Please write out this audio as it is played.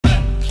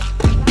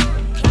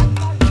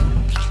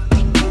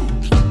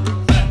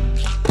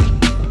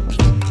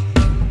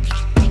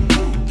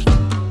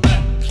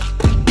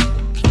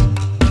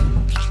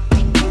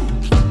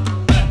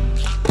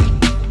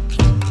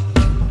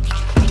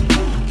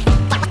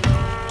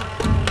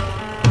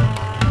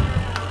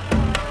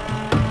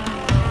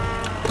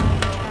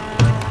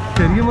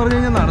ശരിക്കും പറഞ്ഞു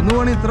കഴിഞ്ഞാൽ നടന്നു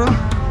പോകണേ ഇത്ര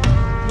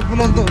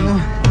തോന്നുന്നു.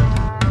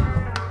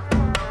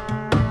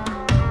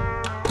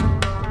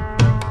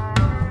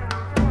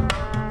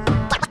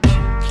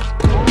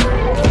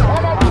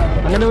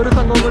 അങ്ങനെ ഒരു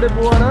സംഘം കൂടി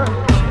പോവാണ്.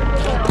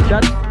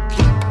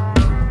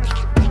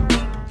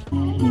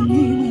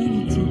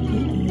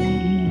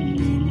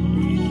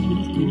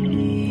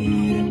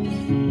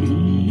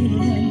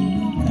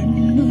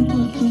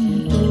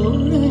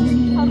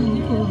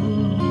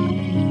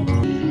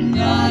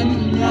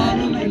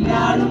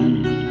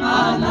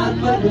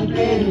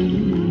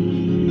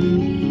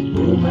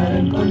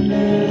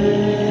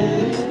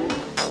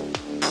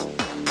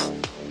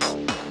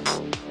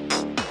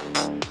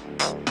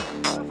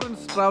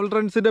 ട്രാവൽ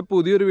ട്രെൻഡ്സിൻ്റെ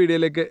പുതിയൊരു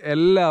വീഡിയോയിലേക്ക്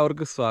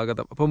എല്ലാവർക്കും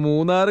സ്വാഗതം. അപ്പോൾ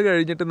മൂന്നാർ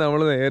കഴിഞ്ഞിട്ട് നമ്മൾ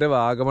നേരെ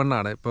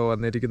വാഗമണ്ണാണ് ഇപ്പോൾ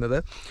വന്നിരിക്കുന്നത്.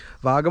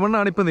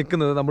 വാഗമണ്ണാണ് ഇപ്പോൾ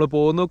നിൽക്കുന്നത്. നമ്മൾ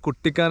പോകുന്നത്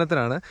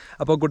കുട്ടിക്കാനത്തിനാണ്.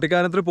 അപ്പോൾ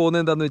കുട്ടിക്കാനത്തിൽ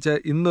പോകുന്നത് എന്താണെന്ന് വെച്ചാൽ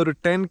ഇന്നൊരു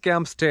 10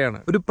 ക്യാമ്പ് സ്റ്റേ ആണ്.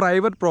 ഒരു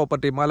പ്രൈവറ്റ്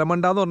പ്രോപ്പർട്ടി,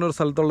 മലമണ്ട എന്ന് പറഞ്ഞൊരു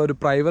സ്ഥലത്തുള്ള ഒരു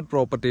പ്രൈവറ്റ്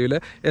പ്രോപ്പർട്ടിയിൽ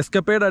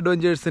എസ്കപ്പേഡ്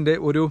അഡ്വഞ്ചേഴ്സിൻ്റെ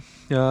ഒരു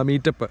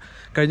മീറ്റപ്പ്,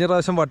 കഴിഞ്ഞ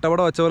പ്രാവശ്യം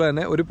വട്ടവട വെച്ച പോലെ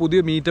തന്നെ ഒരു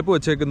പുതിയ മീറ്റപ്പ്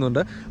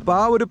വെച്ചേക്കുന്നുണ്ട്. അപ്പോൾ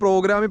ആ ഒരു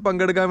പ്രോഗ്രാമിൽ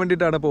പങ്കെടുക്കാൻ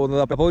വേണ്ടിയിട്ടാണ്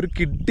പോകുന്നത്. അപ്പോൾ ഒരു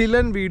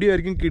കിഡിലൻ വീഡിയോ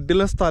ആയിരിക്കും,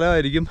 കിഡിലൻ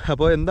സ്ഥലമായിരിക്കും.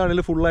 അപ്പോൾ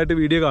എന്താണെങ്കിലും ഫുള്ളായിട്ട്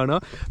വീഡിയോ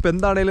കാണുക. അപ്പോൾ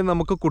എന്താണെങ്കിലും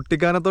നമുക്ക്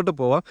കുട്ടിക്കാനത്തോട്ട്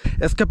പോവാം.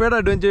 എസ്കപ്പേഡ്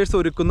അഡ്വഞ്ചേഴ്സ്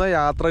ഒരുക്കുന്ന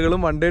യാത്രകളും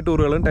വൺ ഡേ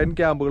ടൂറുകളും 10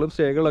 ക്യാമ്പുകളും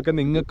സ്റ്റേകളൊക്കെ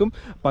നിങ്ങൾക്കും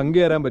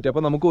പങ്കുചേരാൻ പറ്റും.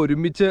 അപ്പോൾ നമുക്ക്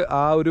ഒരുമിച്ച്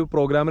ആ ഒരു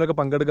പ്രോഗ്രാമിലൊക്കെ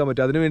പങ്കെടുക്കാൻ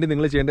പറ്റും. അതിനുവേണ്ടി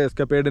നിങ്ങൾ ചെയ്യേണ്ട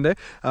എസ്കപ്പേഡിൻ്റെ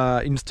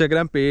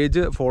ഇൻസ്റ്റാഗ്രാം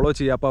പേജ് ഫോളോ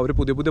ചെയ്യുക. അപ്പോൾ അവർ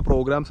പുതിയ പുതിയ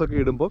പ്രോഗ്രാംസ് ഒക്കെ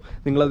ഇടുമ്പോൾ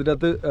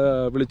നിങ്ങളതിനകത്ത്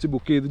വിളിച്ച്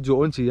ബുക്ക് ചെയ്ത്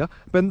ജോയിൻ ചെയ്യുക.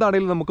 അപ്പോൾ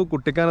എന്താണെങ്കിലും നമുക്ക്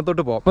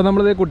കുട്ടിക്കാനത്തോട്ട് പോകാം. അപ്പോൾ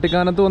നമ്മളിത്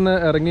കുട്ടിക്കാനത്ത് വന്ന്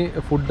ഇറങ്ങി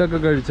ഫുഡൊക്കെ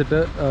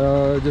കഴിച്ചിട്ട്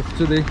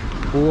ജസ്റ്റ് ഇത്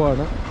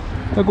പോവാണ്.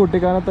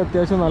 കുട്ടിക്കാനത്ത്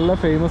അത്യാവശ്യം നല്ല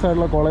ഫേമസ്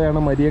ആയിട്ടുള്ള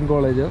കോളേജാണ് മരിയൻ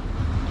കോളേജ്.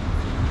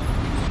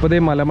 അപ്പോൾ ഇതേ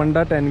മലമണ്ട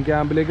 10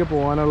 ക്യാമ്പിലേക്ക്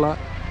പോകാനുള്ള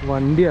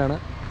വണ്ടിയാണ്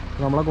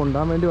നമ്മളെ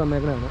കൊണ്ടുപോകാൻ വേണ്ടി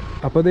വന്നേക്കണതാണ്.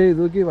 അപ്പോൾ ഇതേ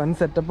ഇതൊക്കെ വൻ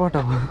സെറ്റപ്പ്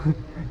ആട്ടോ.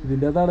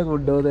 ഇതിൻ്റെ അകത്താണ്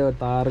കൊണ്ടുപോകുന്നത്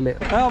താറില്.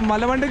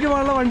 മലമണ്ടയ്ക്ക്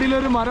പോകാനുള്ള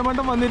വണ്ടിയിലൊരു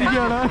മരമണ്ടം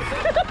വന്നിരിക്കുകയാണ്.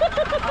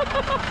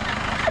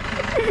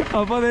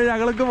 അപ്പോൾ അതെ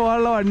ഞങ്ങൾക്ക്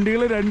പോകാനുള്ള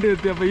വണ്ടികൾ 2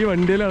 എത്തി. അപ്പോൾ ഈ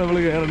വണ്ടിയിലാണ് നമ്മൾ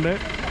കയറേണ്ടത്.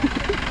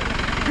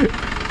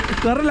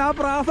 കറല്ല ആ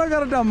പ്രാസം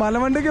കറക്റ്റാ.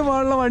 മലമണ്ടയ്ക്ക്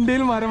പോകാനുള്ള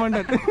വണ്ടിയിൽ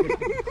മരമണ്ടൻ.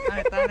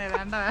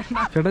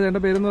 ചേട്ടാ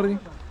പേരെന്ന് പറഞ്ഞു?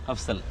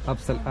 അഫ്സൽ.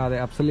 അതെ,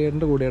 അഫ്സൽ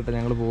ചേട്ടൻ്റെ കൂടെയാട്ടോ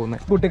ഞങ്ങൾ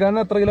പോകുന്നത്. കുട്ടിക്കാരന്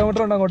എത്ര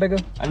കിലോമീറ്റർ ഉണ്ട് അങ്ങോട്ടേക്ക്?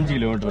 5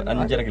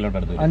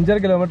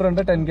 കിലോമീറ്റർ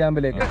ഉണ്ട് 10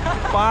 ക്യാമ്പിലേക്ക്.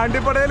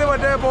 പാണ്ടിപ്പടയിൽ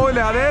മറ്റേ പോവില്ല,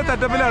 അതേ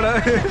സെറ്റപ്പിലാണ്.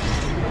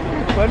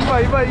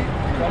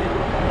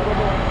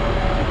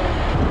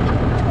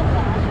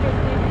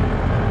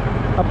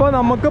 അപ്പോൾ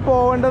നമുക്ക്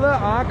പോകേണ്ടത്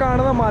ആ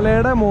കാണുന്ന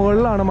മലയുടെ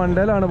മുകളിലാണ്,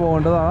 മണ്ടയിലാണ്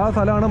പോകേണ്ടത്. ആ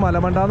സ്ഥലമാണ്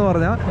മലമണ്ട എന്ന്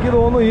പറഞ്ഞാൽ. എനിക്ക്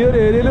തോന്നുന്നു ഈ ഒരു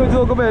ഏരിയയിൽ വെച്ച്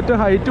നോക്കുമ്പോൾ ഏറ്റവും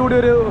ഹൈറ്റ്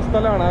കൂടിയൊരു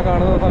സ്ഥലമാണ് ആ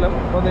കാണുന്ന സ്ഥലം.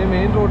 അപ്പോൾ ഈ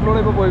മെയിൻ റോഡിലൂടെ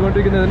ഇപ്പോൾ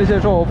പോയിക്കൊണ്ടിരിക്കുന്നതിന്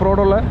ശേഷം ഓഫ്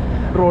റോഡുള്ള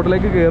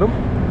റോഡിലേക്ക് കയറും.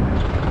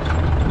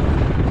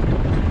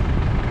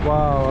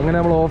 അങ്ങനെ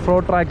നമ്മൾ ഓഫ്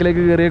റോഡ്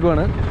ട്രാക്കിലേക്ക്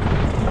കയറിയേക്കുവാണ്.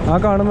 ആ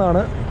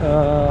കാണുന്നതാണ്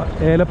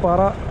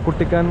ഏലപ്പാറ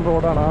കുട്ടിക്കാൻ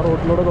റോഡാണ്. ആ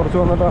റോഡിലൂടെ കുറച്ച്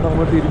വന്നിട്ടാണ്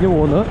നമ്മൾ തിരിഞ്ഞു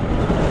പോകുന്നത്.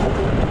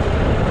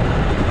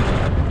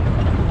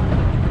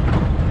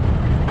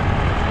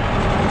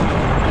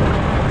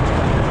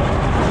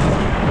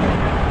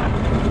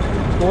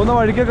 പോകുന്ന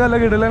വഴിക്കൊക്കെ നല്ല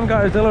കിടിലൻ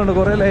കാഴ്ചകളുണ്ട്.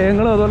 കുറേ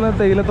ലയങ്ങളും അതുപോലെ തന്നെ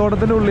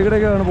തേയിലത്തോട്ടത്തിൻ്റെ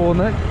ഉള്ളിലൂടെയൊക്കെയാണ്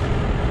പോകുന്നത്.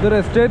 ഇതൊരു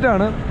എസ്റ്റേറ്റ്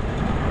ആണ്.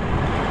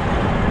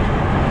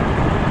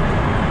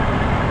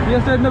 ഈ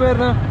എസ്റ്റേറ്റിൻ്റെ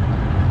പേരിന്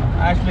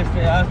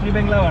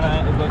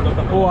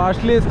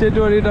ആഷ്ലി എസ്റ്റേറ്റ്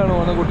വഴിയിട്ടാണ്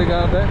പോകുന്നത്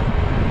കുട്ടിക്കാനത്തെ.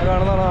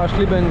 കാണുന്നതാണ്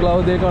ആഷ്ലി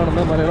ബംഗ്ലാവ്. ഇതേ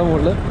കാണുന്നത് മലയുടെ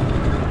മുകളിൽ.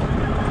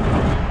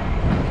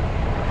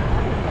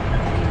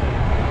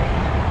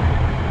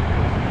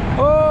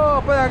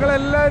 അപ്പോൾ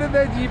ഞങ്ങളെല്ലാവരും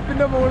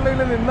ജീപ്പിൻ്റെ മുകളിൽ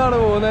നിന്നാണ്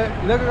പോകുന്നത്.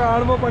 ഇതൊക്കെ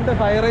കാണുമ്പോൾ പണ്ട്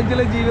ഹൈ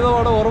റേഞ്ചിലെ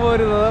ജീവിതമാണ് ഓർമ്മ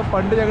വരുന്നത്.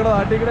 പണ്ട് ഞങ്ങളുടെ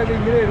നാട്ടിൽ കൂടെയൊക്കെ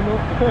ഇങ്ങനെയായിരുന്നു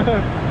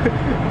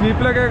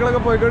ജീപ്പിലൊക്കെ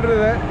ഞങ്ങളൊക്കെ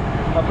പോയിക്കൊണ്ടിരുന്നത്.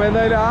 അപ്പോൾ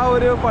എന്തായാലും ആ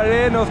ഒരു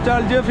പഴയ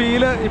നൊസ്റ്റാൾജിയ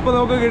ഫീല് ഇപ്പോൾ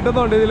നമുക്ക്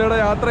കിട്ടുന്നുണ്ട് ഇതിലൂടെ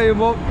യാത്ര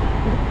ചെയ്യുമ്പോൾ.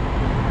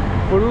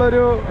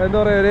 ഫുള്ളൊരു എന്താ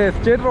പറയുക, ഒരു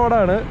എസ്റ്റേറ്റ്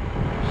റോഡാണ്.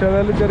 പക്ഷെ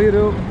അതായത്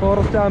ചെറിയൊരു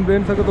ഫോറസ്റ്റ്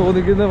ആംബിയൻസ് ഒക്കെ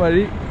തോന്നിക്കുന്ന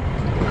വഴി,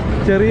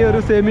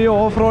 ചെറിയൊരു സെമി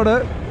ഓഫ് റോഡ്.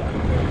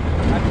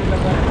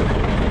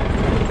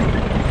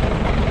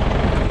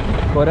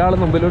 ഒരാൾ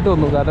മുമ്പിലോട്ട്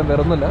വന്നു, കാരണം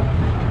വേറൊന്നുമില്ല,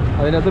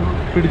 അതിനകത്ത്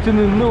പിടിച്ച്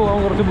നിന്ന്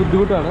പോകാൻ കുറച്ച്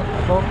ബുദ്ധിമുട്ടാണ്.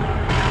 അപ്പോൾ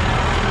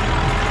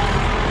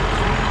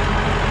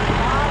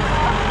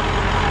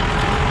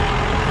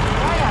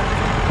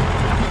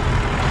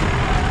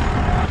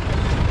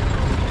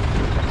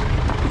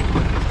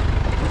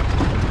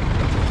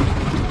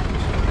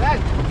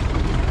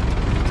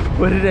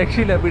ഒരു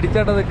രക്ഷയില്ല,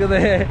 പിടിച്ചാട്ട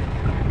നിൽക്കുന്നേ.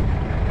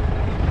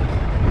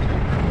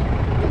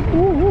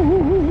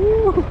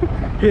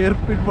 എയർ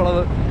സ്പീഡ്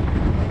പോണത്.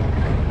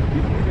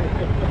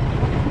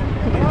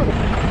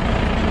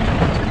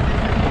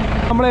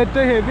 നമ്മൾ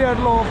ഏറ്റവും ഹെവി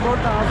ആയിട്ടുള്ള ഓഫ്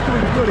റോഡ് ടാസ്ക്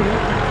പിടിച്ചു തുടങ്ങി.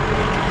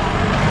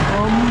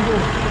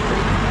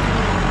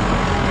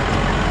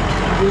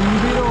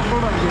 ഗംഭീര ഓഫ്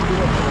റോഡാണ്,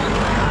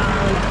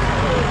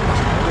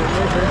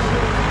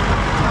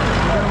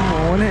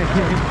 മോനെ.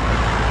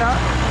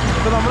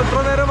 ഇപ്പോൾ നമ്മൾ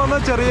ഇത്ര നേരം വന്ന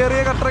ചെറിയ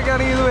ചെറിയ കട്ടറൊക്കെ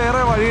ആണെങ്കിൽ ഇത്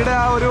വേറെ വഴിയുടെ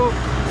ആ ഒരു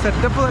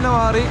സെറ്റപ്പ് തന്നെ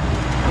മാറി.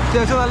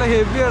 അത്യാവശ്യം നല്ല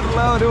ഹെവി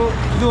ആയിട്ടുള്ള ഒരു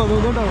ഇത്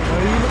വന്നുകൊണ്ടാവും.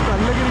 വഴിയിൽ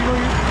കല്ലൊക്കെ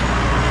ഇരിക്കുമെങ്കിൽ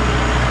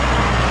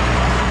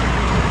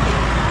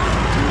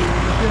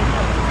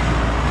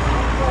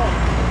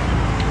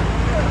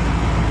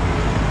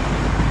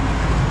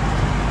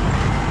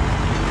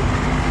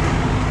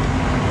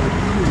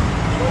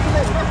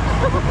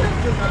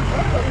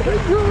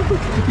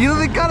ഇത്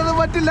നിൽക്കാനൊന്നും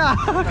പറ്റില്ല,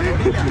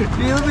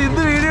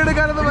 ഇത് വീഡിയോ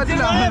എടുക്കാനൊന്നും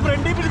പറ്റില്ല.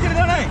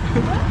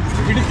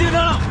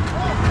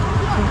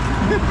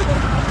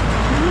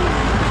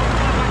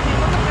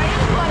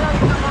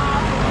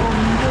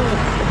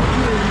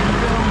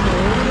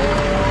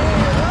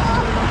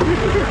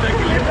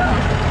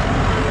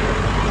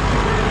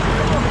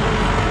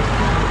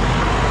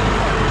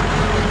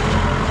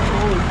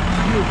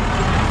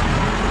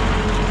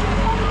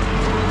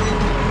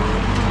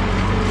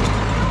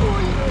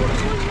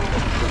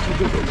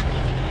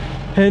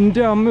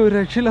 എൻ്റെ അമ്മ ഒരു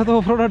രക്ഷയില്ലാത്ത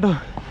ഓഫ് റോഡാട്ടോ.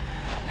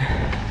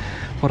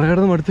 കുറേ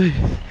കിടന്ന് മടുത്തുപോയി.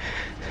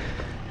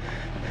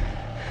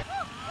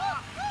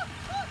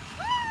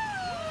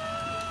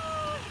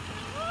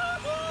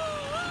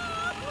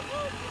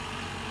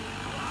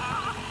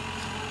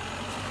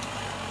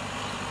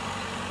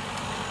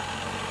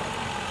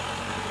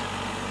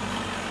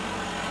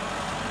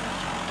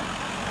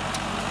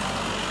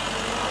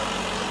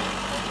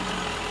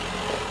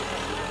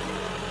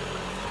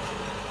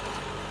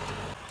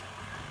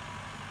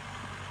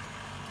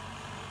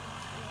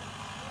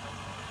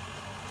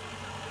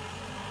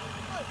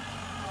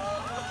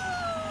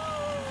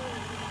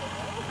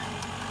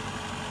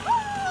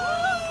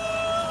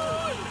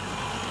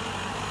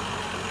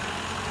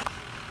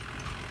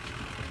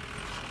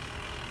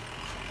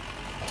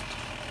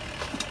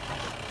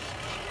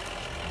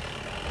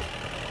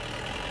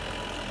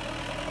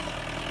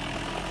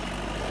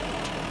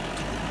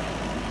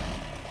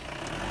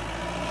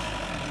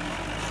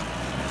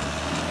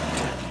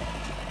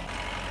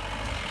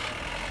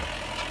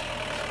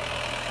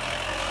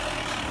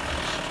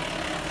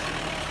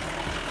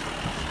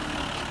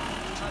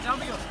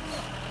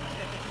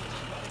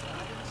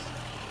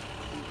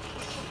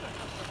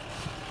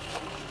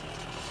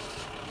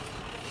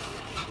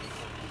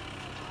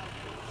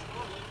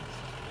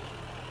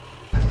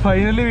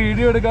 ഫൈനലി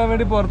വീഡിയോ എടുക്കാൻ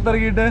വേണ്ടി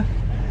പുറത്തിറങ്ങിയിട്ട്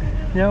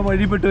ഞാൻ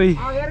വഴിപ്പെട്ടു പോയി,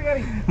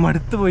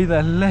 മടുത്തു പോയി.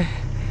 നല്ല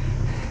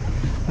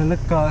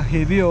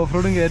ഹെവി ഓഫ്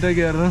റോഡും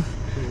കയറ്റമൊക്കെ ആയിരുന്നു.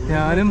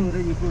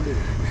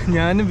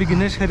 ഞാനും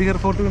വിഘ്നേഷ് ഹരിഹർ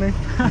ഫോർട്ടുകളെ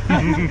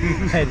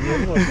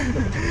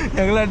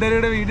ഞങ്ങൾ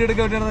രണ്ടുപേരുടെ വീഡിയോ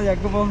എടുക്കാൻ പറ്റുന്ന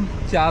ഞങ്ങൾക്കിപ്പം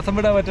ശ്വാസം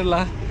വിടാൻ പറ്റില്ല.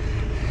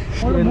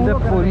 എൻ്റെ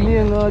പൊന്നി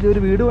എങ്ങാതി ഒരു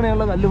വീട്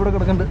പണിയുള്ള കല്ല് ഇവിടെ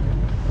കിടക്കുന്നുണ്ട്.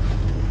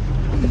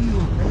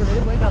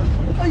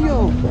 അയ്യോ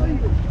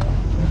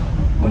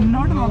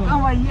മുന്നോട്ട് നോക്കാൻ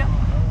വയ്യ,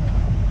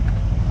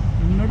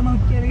 മുന്നോട്ട്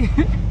നോക്കിയാൽ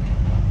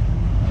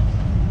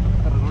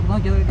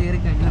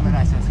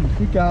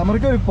ഈ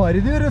ക്യാമറയ്ക്ക് ഒരു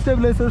പരിധി വരെ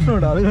സ്റ്റെബിലൈസേഷൻ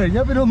ഉണ്ട്, അത്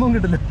കഴിഞ്ഞാൽ പിന്നെ ഒന്നും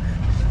കിട്ടില്ല.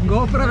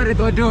 ഗോപ്ര വരെ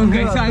തോറ്റു പോകും.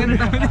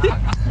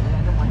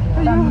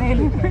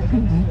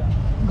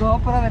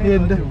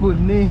 എന്റെ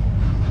പൊന്നി,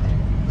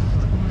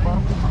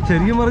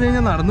 ശരിക്കും പറഞ്ഞു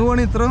കഴിഞ്ഞാൽ നടന്നു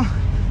പോകണേ ഇത്ര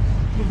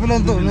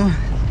തോന്നുന്നു.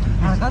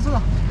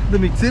 ഇത്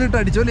മിക്സിയിലിട്ട്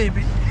അടിച്ചോ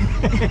ലേപ്പി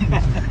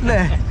അല്ലേ?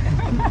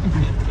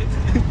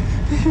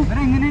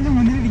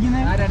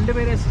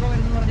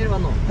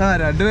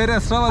 രണ്ടുപേര്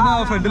എക്സ്ട്രാ വന്ന് ആ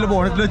ഫ്രണ്ടിൽ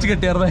ബോണറ്റിൽ വെച്ച്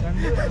കെട്ടിയാർന്നേ.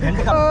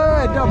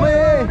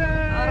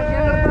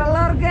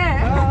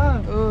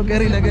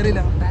 കേറിയില്ല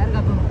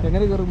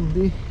എങ്ങനെ കയറും?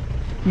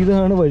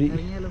 ഇതാണ് വഴി.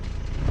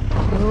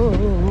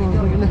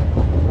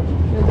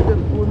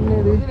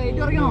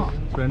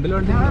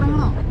 ഫ്രണ്ടിലോട്ട്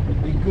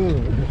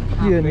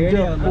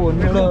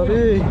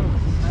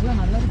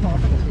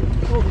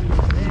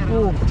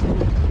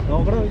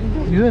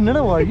ഇത്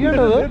എന്നാ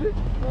വഴിയാട്ടോ?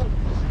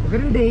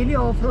 ഡെയിലി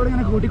ഓഫ് റോഡ്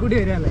ഇങ്ങനെ കൂട്ടി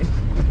വരാല്ലേ?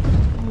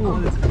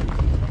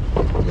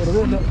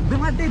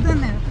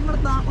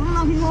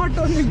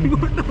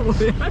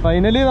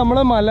 ഫൈനലി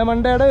നമ്മള്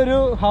മലമണ്ടയുടെ ഒരു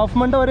ഹാഫ്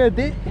മണ്ട വരെ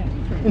എത്തി.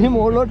 ഇനി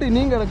മുകളിലോട്ട്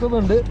ഇനിയും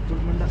കിടക്കുന്നുണ്ട്.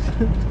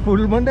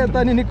 ഫുൾ മണ്ട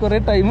എത്താൻ ഇനി കുറെ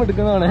ടൈം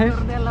എടുക്കുന്നതാണ്.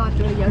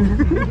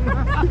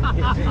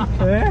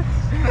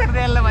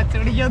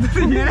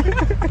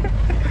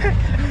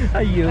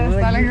 അയ്യോ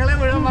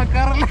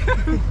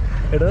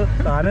എടോ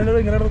താനെന്നോട്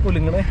ഇങ്ങനെ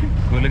കുലുങ്ങണേ.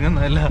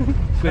 കുലുങ്ങല്ല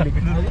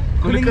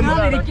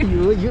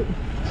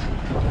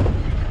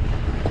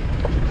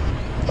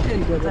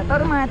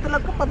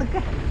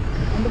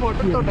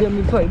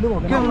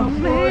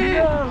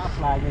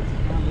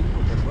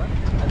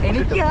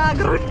എനിക്ക്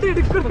ആഗ്രഹം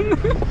എടുക്കുന്നു.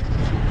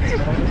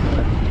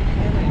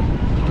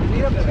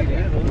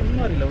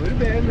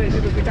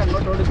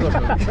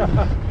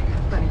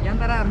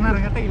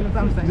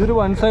 ഇതൊരു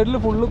വൺ സൈഡിൽ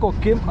ഫുള്ള്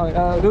കൊക്കയും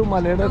ഒരു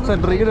മലയുടെ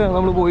സെൻട്രിലാണ്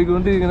നമ്മൾ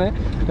പോയിക്കൊണ്ടിരിക്കുന്നത്.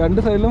 രണ്ട്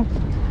സൈഡിലും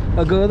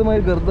അഗാധമായ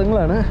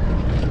ഗർത്തങ്ങളാണ്.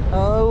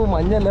 ആ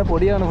മഞ്ഞല്ല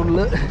പൊടിയാണ്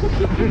ഫുള്ള്.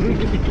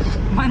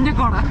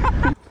 മഞ്ഞക്കോട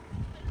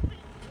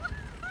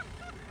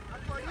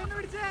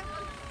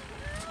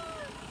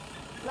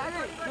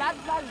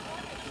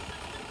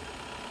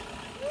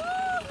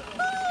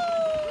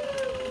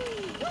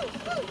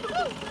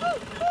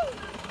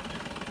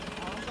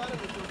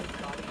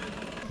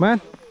മാൻ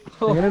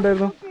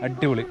എങ്ങനെയുണ്ടായിരുന്നു?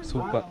 അടിപൊളി,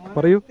 സൂപ്പർ.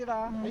 പറയൂ,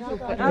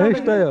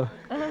 ഇഷ്ടമായോ?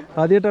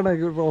 ആദ്യമായിട്ടാണ്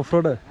ഓഫ്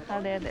റോഡ്?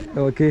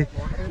 ഓക്കെ.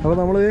 അപ്പോൾ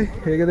നമ്മൾ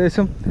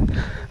ഏകദേശം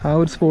ആ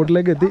ഒരു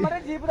സ്പോട്ടിലേക്ക് എത്തി.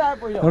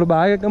 നമ്മുടെ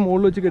ബാഗൊക്കെ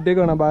മുകളിൽ വെച്ച്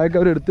കെട്ടിയേക്കാണ്. ബാഗൊക്കെ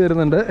അവർ എടുത്തു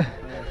തരുന്നുണ്ട്.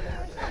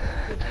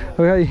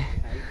 ഓക്കെ.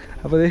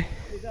 അപ്പോൾ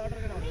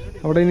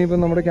അവിടെ ഇനിയിപ്പോൾ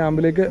നമ്മുടെ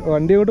ക്യാമ്പിലേക്ക്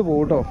വണ്ടി അങ്ങോട്ട്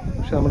പോകും കേട്ടോ.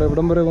 പക്ഷെ നമ്മുടെ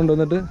ഇവിടം വരെ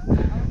കൊണ്ടുവന്നിട്ട്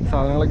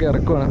സാധനങ്ങളൊക്കെ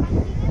ഇറക്കുവാണ്.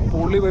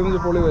 പൊള്ളി വൈബ്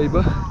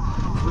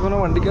ഇപ്പം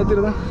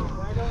വണ്ടിക്കകത്തിരുന്ന്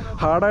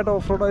ഹാർഡായിട്ട്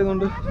ഓഫ് റോഡ്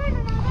ആയതുകൊണ്ട്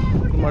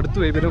മടുത്തു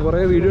പോയി. പിന്നെ കുറേ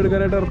വീഡിയോ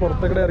എടുക്കാനായിട്ട്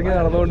പുറത്തൊക്കെ ഇറങ്ങി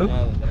നടന്നുകൊണ്ട്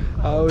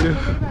ആ ഒരു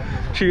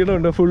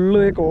ക്ഷീണമുണ്ട്.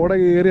 ഫുള്ള് കോട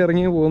കയറി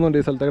ഇറങ്ങി പോകുന്നുണ്ട്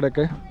ഈ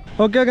സ്ഥലത്തേക്കൊക്കെ.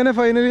 ഓക്കെ, അങ്ങനെ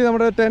ഫൈനലി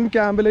നമ്മുടെ 10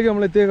 ക്യാമ്പിലേക്ക്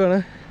നമ്മൾ എത്തിയേക്കാണ്.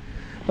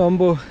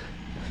 ആകുമ്പോൾ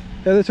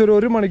ഏകദേശം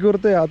ഒരു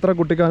മണിക്കൂറത്തെ യാത്ര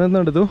കുട്ടിക്കാനത്ത്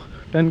നിന്ന് എടുത്തു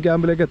 10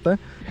 ക്യാമ്പിലേക്ക് എത്താൻ.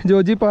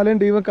 ജോജി പാലയും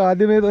ടീമൊക്കെ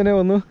ആദ്യമേ തന്നെ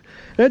വന്നു.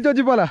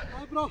 ജോജി പാല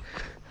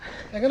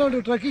ഒരു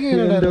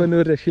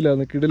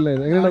രക്ഷയിലായിരുന്നു,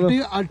 കിടിലായിരുന്നു.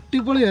 എങ്ങനെയായിരുന്നു?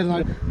 അടിപൊളിയായിരുന്നു.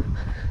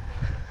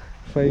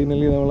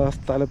 ഫൈനലി നമ്മൾ ആ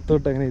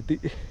സ്ഥലത്തോട്ട് അങ്ങനെ എത്തി.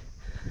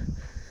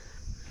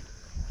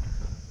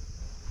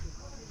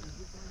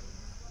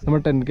 നമ്മൾ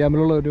 10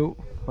 ക്യാമ്പിലുള്ള ഒരു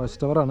വാച്ച്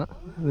ടവറാണ്.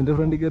 ഇതിൻ്റെ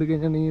ഫ്രണ്ടിൽ കയറി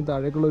കഴിഞ്ഞാൽ ഈ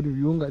താഴേക്കുള്ള ഒരു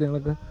വ്യൂവും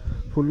കാര്യങ്ങളൊക്കെ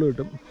ഫുള്ള്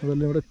കിട്ടും.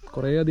 അതുപോലെ ഇവിടെ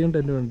കുറേ അധികം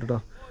ടെൻറ്റ് ഉണ്ട് കേട്ടോ.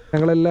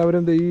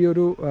 ഞങ്ങളെല്ലാവരും ഈ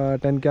ഒരു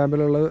 10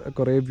 ക്യാമ്പിലുള്ള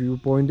കുറേ വ്യൂ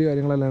പോയിൻറ്റ്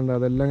കാര്യങ്ങളെല്ലാം ഉണ്ട്.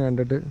 അതെല്ലാം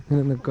കണ്ടിട്ട്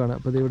ഇങ്ങനെ നിൽക്കുകയാണ്.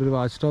 അപ്പോൾ ഇവിടെ ഒരു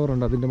വാച്ച് ടവർ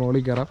ഉണ്ട്, അതിൻ്റെ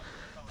മുകളിൽ കയറാം.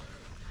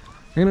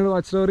 എങ്ങനെയാണ്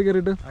വാച്ച് ടവർ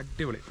കയറിയിട്ട്?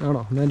 അടിപൊളി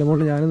ആണോ? എന്നാൽ എൻ്റെ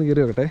മുകളിൽ ഞാനൊന്ന്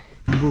കയറി വെക്കട്ടെ.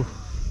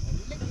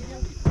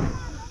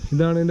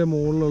 ഇതാണ് ഇതിൻ്റെ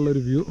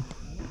മുകളിലുള്ളൊരു വ്യൂ.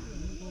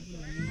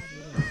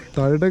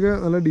 താഴോട്ടൊക്കെ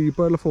നല്ല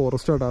ഡീപ്പായിട്ടുള്ള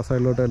ഫോറസ്റ്റ് ആട്ടോ ആ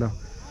സൈഡിലോട്ടെല്ലാം.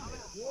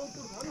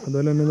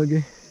 അതുപോലെ തന്നെ നോക്കി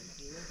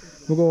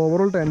നമുക്ക്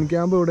ഓവറോൾ 10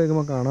 ക്യാമ്പ് ഇവിടെ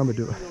നമുക്ക് കാണാൻ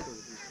പറ്റും.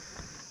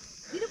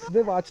 ഇത്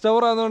വാച്ച്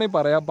ടവർ ആണെന്ന് വേണമെങ്കിൽ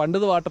പറയാം. പണ്ട്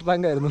ഇത് വാട്ടർ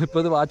ടാങ്ക് ആയിരുന്നു, ഇപ്പോൾ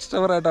ഇത് വാച്ച്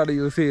ടവർ ആയിട്ടാണ്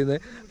യൂസ് ചെയ്യുന്നത്.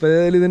 അപ്പോൾ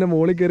ഏതായാലും ഇതിൻ്റെ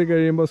മുകളിൽ കയറി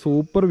കഴിയുമ്പോൾ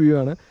സൂപ്പർ വ്യൂ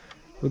ആണ്.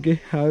 ഓക്കെ,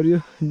 ആ ഒരു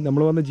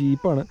നമ്മൾ വന്ന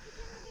ജീപ്പാണ്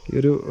ഈ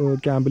ഒരു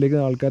ക്യാമ്പിലേക്ക്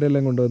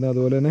ആൾക്കാരെല്ലാം കൊണ്ടുവന്നത്.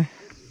 അതുപോലെ തന്നെ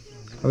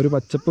ആ ഒരു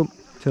പച്ചപ്പും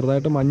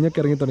ചെറുതായിട്ട്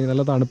മഞ്ഞൊക്കെ ഇറങ്ങി തുടങ്ങി,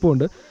 നല്ല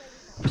തണുപ്പുമുണ്ട്.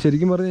 അപ്പോൾ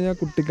ശരിക്കും പറഞ്ഞു കഴിഞ്ഞാൽ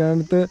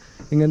കുട്ടിക്കാനത്ത്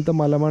ഇങ്ങനത്തെ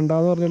മലമണ്ട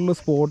എന്ന് പറഞ്ഞിട്ടുള്ള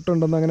സ്പോട്ട്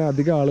ഉണ്ടെന്ന് അങ്ങനെ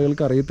അധികം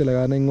ആളുകൾക്ക് അറിയത്തില്ല.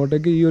 കാരണം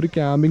ഇങ്ങോട്ടേക്ക് ഈ ഒരു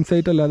ക്യാമ്പിംഗ്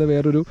സൈറ്റ് അല്ലാതെ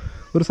വേറൊരു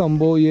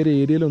സംഭവം ഈ ഒരു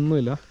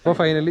ഏരിയയിലൊന്നുമില്ല. അപ്പോൾ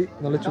ഫൈനലി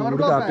നല്ല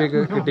ചൂട് കാപ്പിയൊക്കെ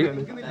കിട്ടി.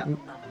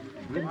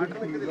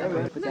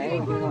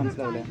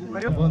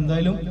 അപ്പോൾ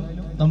എന്തായാലും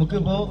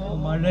നമുക്കിപ്പോൾ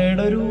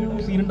മഴയുടെ ഒരു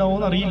സീൻ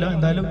ഉണ്ടാവുമെന്ന് അറിയില്ല.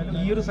 എന്തായാലും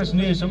ഈ ഒരു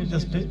സെഷന് ശേഷം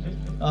ജസ്റ്റ്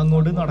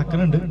അങ്ങോട്ട്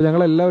നടക്കുന്നുണ്ട്.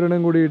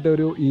 ഞങ്ങളെല്ലാവരുടെയും കൂടിയിട്ട്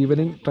ഒരു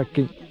ഈവനിങ്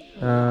ട്രക്കിംഗ്,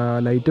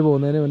 ലൈറ്റ്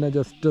പോകുന്നതിന് പിന്നെ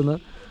ജസ്റ്റ് ഒന്ന്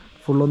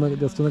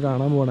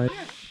കാണാൻ പോകണേ.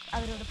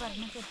 അവരോട്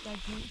പറഞ്ഞ്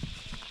സെറ്റാക്കി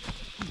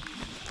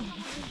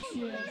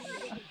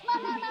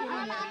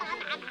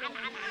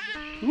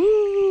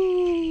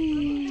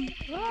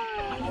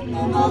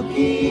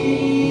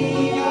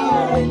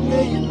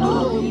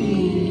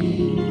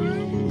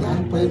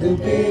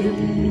പേരും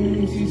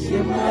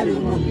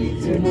ശിഷ്യന്മാരും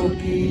ഒന്നിച്ച്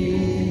നോക്കി.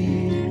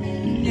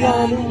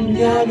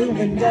 ഞാനും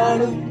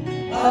എന്താളും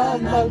ആ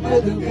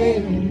 40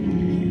 പേരും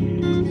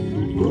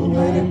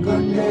പൂമരം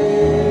കൊണ്ട്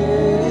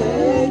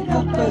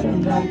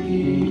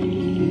കപ്പലുണ്ടാക്കി.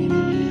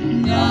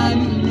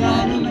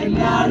 ഞാനും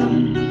എന്താളും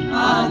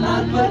ആ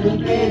 40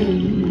 പേരും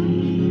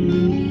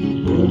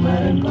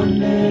പൂമരം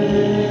കൊണ്ട്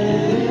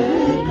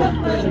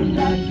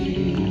കപ്പലുണ്ടാക്കി.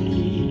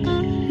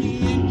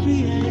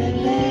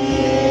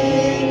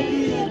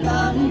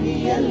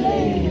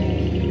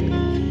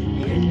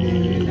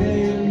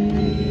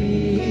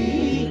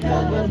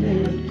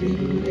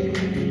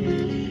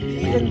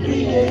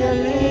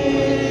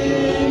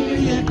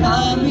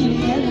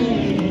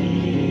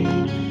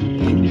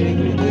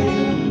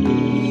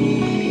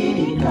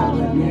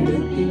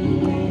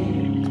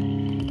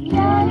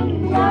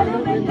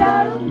 ഞാനും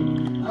എന്താളും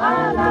ആ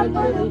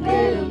 40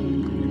 പേരും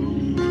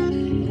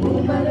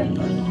പൂമരം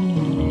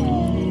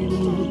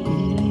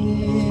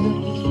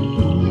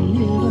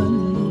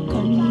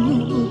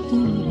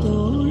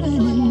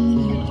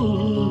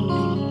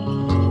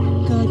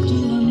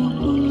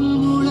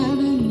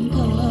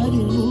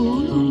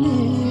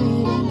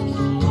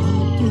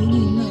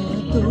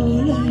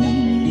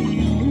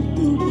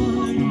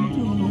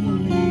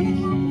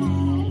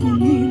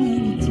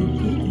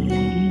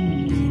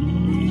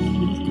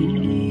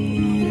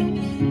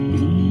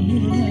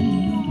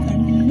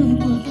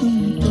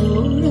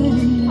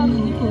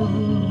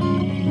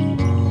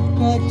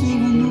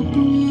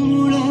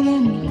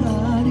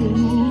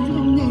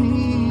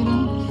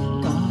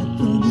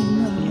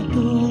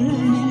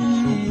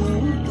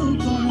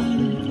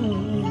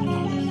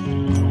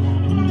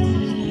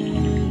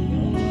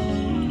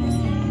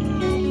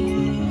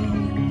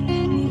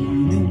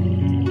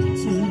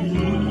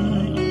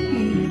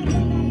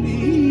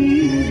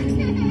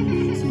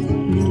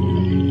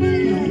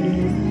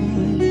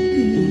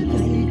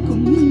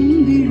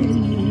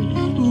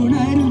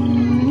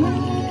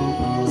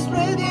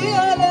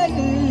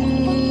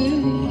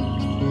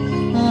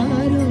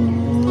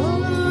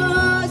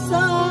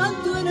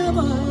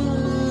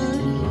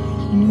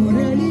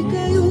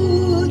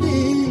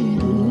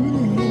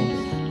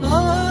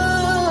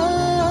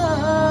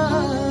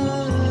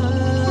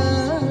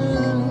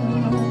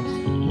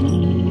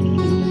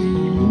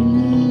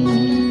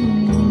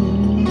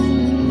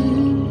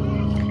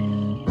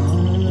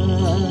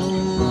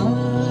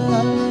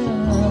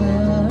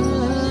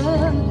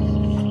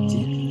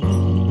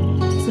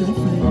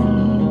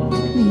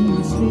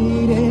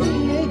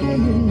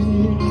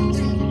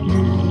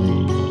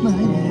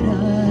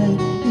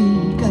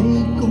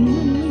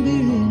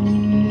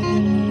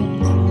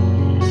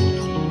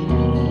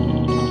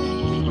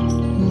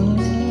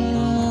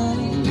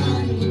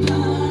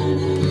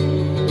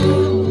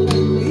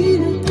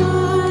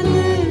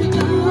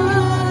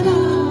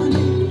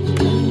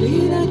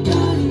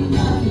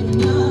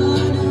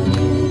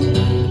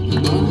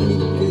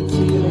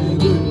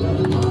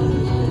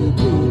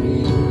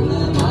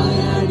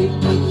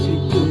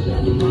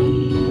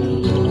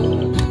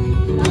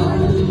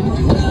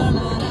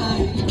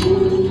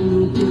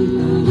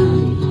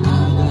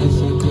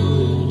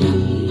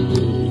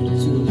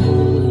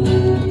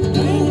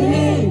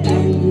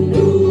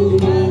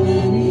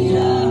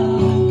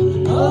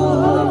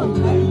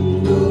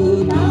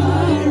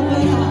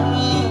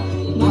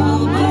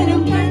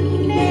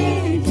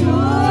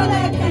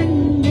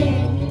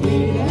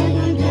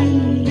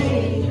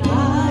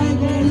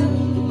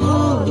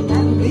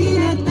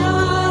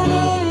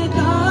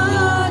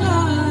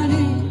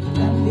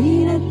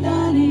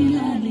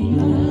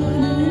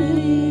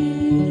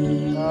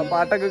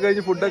പാട്ടൊക്കെ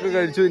കഴിഞ്ഞ് ഫുഡൊക്കെ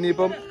കഴിച്ചു.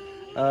 ഇനിയിപ്പം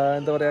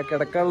എന്താ പറയുക,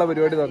 കിടക്കാനുള്ള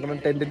പരിപാടി നോക്കണം,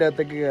 ടെൻറ്റിൻ്റെ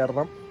അകത്തേക്ക്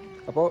കയറണം.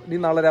 അപ്പോൾ ഇനി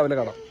നാളെ രാവിലെ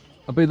കാണാം.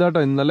 അപ്പോൾ ഇതാട്ടോ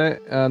ഇന്നലെ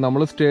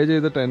നമ്മൾ സ്റ്റേ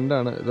ചെയ്ത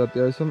ടെൻറ്റാണ് ഇത്.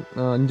 അത്യാവശ്യം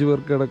 5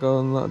 പേർക്ക്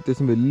കിടക്കാവുന്ന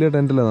അത്യാവശ്യം വലിയ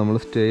ടെൻറ്റിലാണ് നമ്മൾ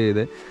സ്റ്റേ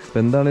ചെയ്തത്. അപ്പോൾ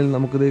എന്താണെങ്കിലും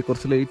നമുക്കിത്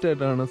കുറച്ച് ലേറ്റ്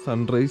ആയിട്ടാണ്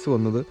സൺറൈസ്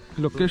വന്നത്.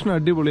 ലൊക്കേഷൻ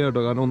അടിപൊളിയാട്ടോ,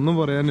 കാരണം ഒന്നും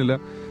പറയാനില്ല,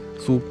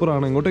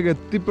 സൂപ്പറാണ്. ഇങ്ങോട്ടേക്ക്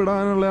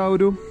എത്തിപ്പെടാനുള്ള ആ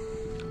ഒരു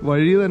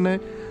വഴി തന്നെ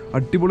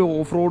അടിപൊളി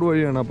ഓഫ് റോഡ്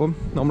വഴിയാണ്. അപ്പം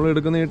നമ്മൾ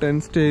എടുക്കുന്ന ഈ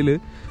ടെൻറ്റ് സ്റ്റേയിൽ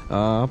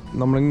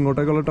നമ്മൾ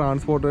ഇങ്ങോട്ടേക്കുള്ള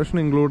ട്രാൻസ്പോർട്ടേഷൻ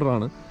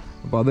ഇൻക്ലൂഡഡാണ്.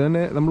 അപ്പോൾ അത്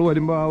തന്നെ നമ്മൾ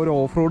വരുമ്പോൾ ആ ഒരു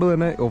ഓഫ് റോഡ്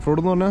തന്നെ, ഓഫ്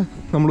റോഡ് എന്ന് പറഞ്ഞാൽ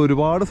നമ്മൾ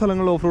ഒരുപാട്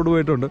സ്ഥലങ്ങളിൽ ഓഫ് റോഡ്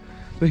പോയിട്ടുണ്ട്.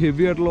 അപ്പോൾ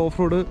ഹെവി ആയിട്ടുള്ള ഓഫ്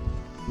റോഡ്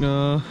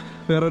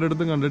വേറെ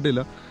ഒരിടത്തും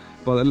കണ്ടിട്ടില്ല.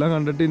 അപ്പോൾ അതെല്ലാം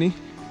കണ്ടിട്ട് ഇനി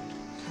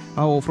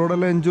ആ ഓഫ്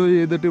റോഡെല്ലാം എൻജോയ്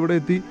ചെയ്തിട്ട് ഇവിടെ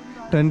എത്തി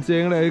ടെൻറ്റ്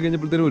ചെയ്യാൻ ആയി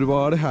കഴിഞ്ഞപ്പോഴത്തേനും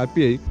ഒരുപാട്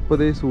ഹാപ്പിയായി. ഇപ്പോൾ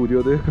അതേ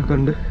സൂര്യോദയമൊക്കെ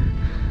കണ്ട്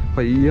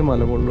പയ്യെ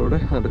മലമുകളിലൂടെ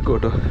നടക്കും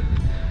കേട്ടോ.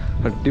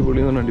 അടിപൊളി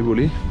എന്ന് പറഞ്ഞാൽ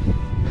അടിപൊളി.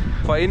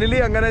 ഫൈനലി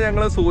അങ്ങനെ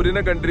ഞങ്ങൾ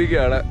സൂര്യനെ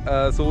കണ്ടിരിക്കുകയാണ്.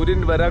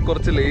 സൂര്യൻ വരാൻ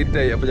കുറച്ച്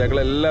ലേറ്റായി. അപ്പോൾ ഞങ്ങൾ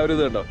എല്ലാവരും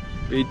ഇത് കണ്ടോ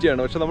വെയിറ്റ്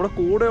ചെയ്യണം. പക്ഷെ നമ്മുടെ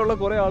കൂടെയുള്ള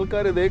കുറേ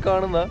ആൾക്കാർ ഇതേ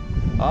കാണുന്ന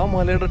ആ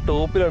മലയുടെ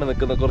ടോപ്പിലാണ്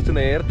നിൽക്കുന്നത്. കുറച്ച്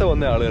നേരത്തെ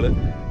വന്ന ആളുകൾ.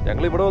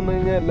 ഞങ്ങൾ ഇവിടെ വന്നു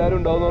കഴിഞ്ഞാൽ എല്ലാവരും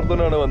ഉണ്ടാവുന്ന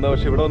ഓർത്തോണ്ടാണ് വന്നത്.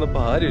 പക്ഷെ ഇവിടെ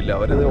വന്നപ്പോൾ ആരുമില്ല.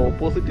 അവരത്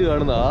ഓപ്പോസിറ്റ്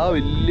കാണുന്ന ആ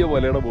വലിയ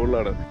മലയുടെ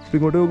മുകളിലാണ്.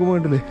 ഇങ്ങോട്ട് നോക്കുമ്പോൾ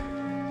കണ്ടില്ലേ,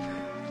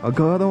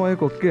 അഗാധമായ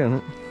കൊക്കയാണ്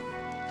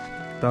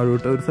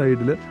താഴോട്ട് ഒരു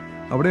സൈഡിൽ.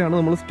 അവിടെയാണ്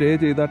നമ്മൾ സ്റ്റേ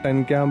ചെയ്ത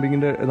ടെൻറ്റ്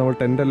ക്യാമ്പിങ്ങിൻ്റെ നമ്മൾ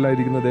ടെൻ്റ് എല്ലാം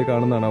ഇരിക്കുന്നത്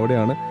കാണുന്നതാണ്.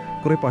 അവിടെയാണ്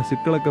കുറേ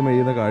പശുക്കളൊക്കെ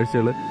മെയ്യുന്ന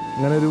കാഴ്ചകൾ.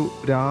 അങ്ങനെ ഒരു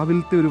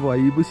രാവിലത്തെ ഒരു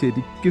വൈബ്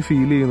ശരിക്കും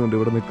ഫീൽ ചെയ്യുന്നുണ്ട്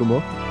ഇവിടെ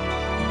നിൽക്കുമ്പോൾ.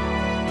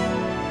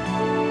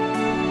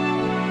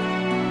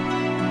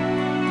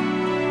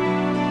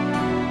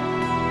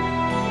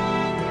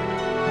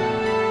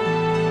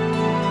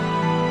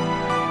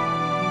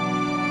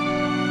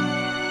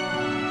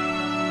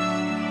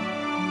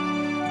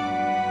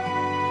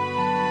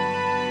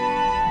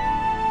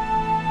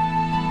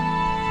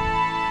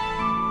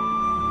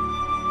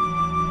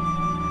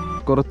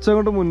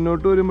 കുറച്ചങ്ങോട്ട്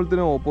മുന്നോട്ട്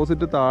വരുമ്പോഴത്തേനും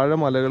ഓപ്പോസിറ്റ് താഴെ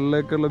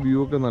മലകളിലേക്കുള്ള വ്യൂ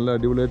ഒക്കെ നല്ല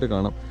അടിപൊളിയായിട്ട്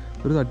കാണാം.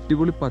 ഒരു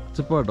അടിപൊളി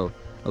പച്ചപ്പാട്ടോ.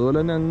 അതുപോലെ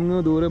തന്നെ അങ്ങ്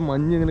ദൂരെ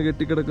മഞ്ഞ് ഇങ്ങനെ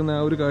കെട്ടിക്കിടക്കുന്ന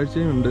ആ ഒരു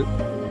കാഴ്ചയും ഉണ്ട്.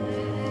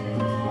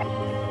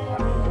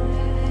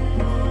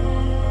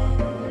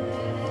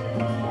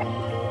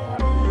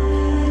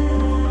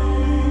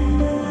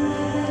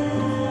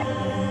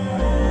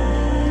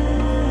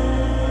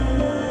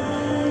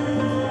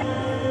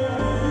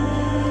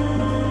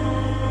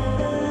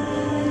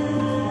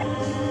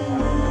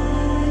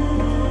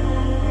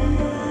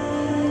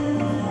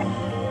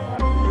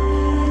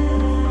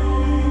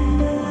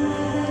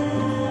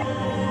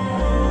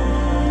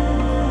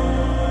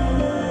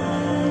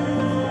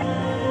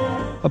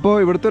 അപ്പോൾ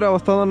ഇവിടുത്തെ ഒരു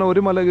അവസ്ഥ എന്ന് പറഞ്ഞാൽ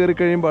ഒരു മല കയറി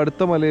കഴിയുമ്പോൾ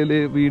അടുത്ത മലയിൽ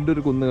വീണ്ടും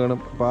ഒരു കുന്ന് കാണും.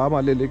 അപ്പോൾ ആ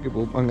മലയിലേക്ക്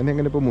പോകും.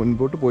 അങ്ങനെ ഇപ്പോൾ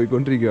മുൻപോട്ട്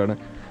പോയിക്കൊണ്ടിരിക്കുകയാണ്.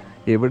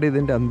 എവിടെ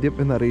ഇതിൻ്റെ അന്ത്യം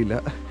എന്നറിയില്ല.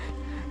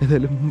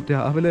 ഏതായാലും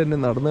രാവിലെ തന്നെ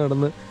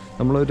നടന്ന്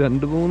നമ്മൾ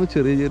 2-3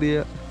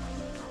 ചെറിയ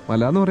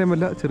മല എന്ന് പറയാൻ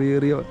പറ്റില്ല,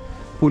 ചെറിയ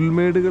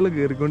പുൽമേടുകൾ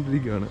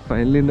കയറിക്കൊണ്ടിരിക്കുകയാണ്.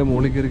 ഫൈനലി എൻ്റെ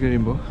മുകളിൽ കയറി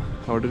കഴിയുമ്പോൾ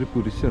അവിടെ ഒരു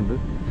കുരിശുണ്ട്.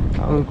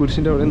 ആ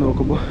കുരിശിൻ്റെ അവിടെ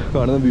നോക്കുമ്പോൾ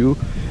കാണുന്ന വ്യൂ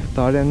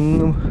താഴെ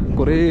അങ്ങും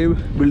കുറേ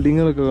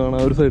ബിൽഡിങ്ങുകളൊക്കെ കാണാം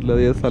ആ ഒരു സൈഡിൽ.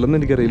 അത് ഏത് സ്ഥലം എന്ന്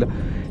എനിക്കറിയില്ല.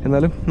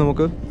 എന്നാലും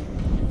നമുക്ക്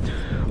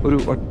ഒരു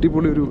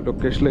അടിപൊളി ഒരു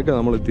ലൊക്കേഷനിലേക്കാണ്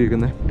നമ്മൾ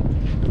എത്തിയിരിക്കുന്നത്.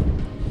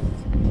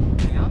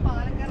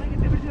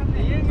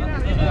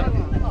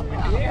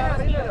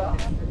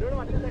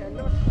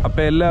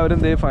 അപ്പോൾ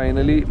എല്ലാവരും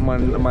ഫൈനലി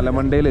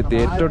മലമണ്ടയിലെത്തി,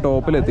 ഏറ്റവും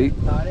ടോപ്പിലെത്തി.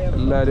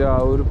 എല്ലാവരും ആ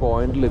ഒരു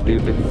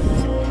പോയിന്റിലെത്തിയിട്ട്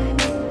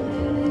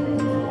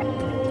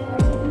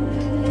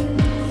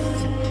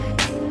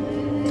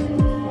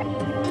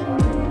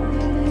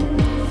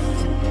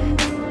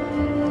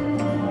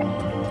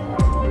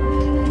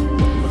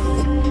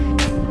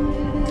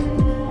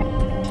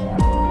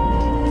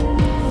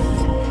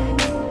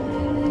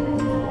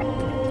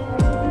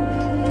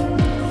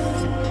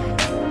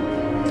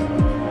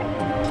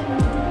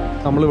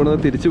നമ്മളിവിടെ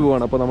നിന്ന് തിരിച്ചു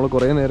പോവാണ്. അപ്പോൾ നമ്മൾ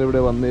കുറേ നേരം ഇവിടെ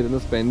വന്നിരുന്ന്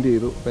സ്പെൻഡ്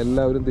ചെയ്തു. അപ്പോൾ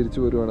എല്ലാവരും തിരിച്ചു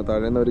വരുവാണ്.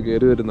 താഴെ നിന്ന് അവർ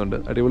കയറി വരുന്നുണ്ട്.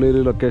 അടിപൊളി ഒരു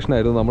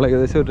ലൊക്കേഷനായിരുന്നു. നമ്മൾ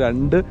ഏകദേശം ഒരു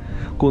 2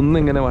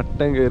 കുന്നിങ്ങനെ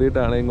വട്ടം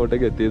കയറിയിട്ടാണ്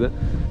ഇങ്ങോട്ടേക്ക് എത്തിയത്.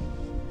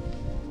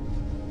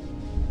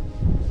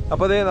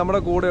 അപ്പോൾ അതേ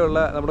നമ്മുടെ കൂടെയുള്ള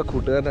നമ്മുടെ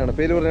കൂട്ടുകാരനാണ്.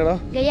 പേര് പറഞ്ഞാടാ?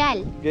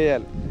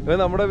 ഗയാൽ. ഇവൻ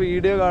നമ്മുടെ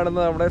വീഡിയോ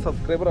കാണുന്ന നമ്മുടെ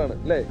സബ്സ്ക്രൈബറാണ്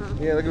അല്ലേ?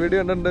 നീ ഏതൊക്കെ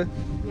വീഡിയോ കണ്ടിട്ടുണ്ട്?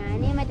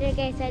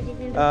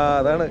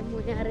 അതാണ്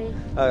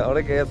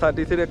അവിടെ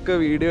KSRTC ഒക്കെ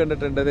വീഡിയോ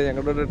കണ്ടിട്ടുണ്ട്.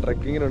 ഞങ്ങളുടെ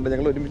ട്രക്കിങ്ങിനുണ്ട്.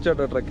 ഞങ്ങൾ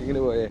ഒരുമിച്ചാട്ടോ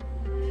ട്രക്കിങ്ങിന് പോയേ.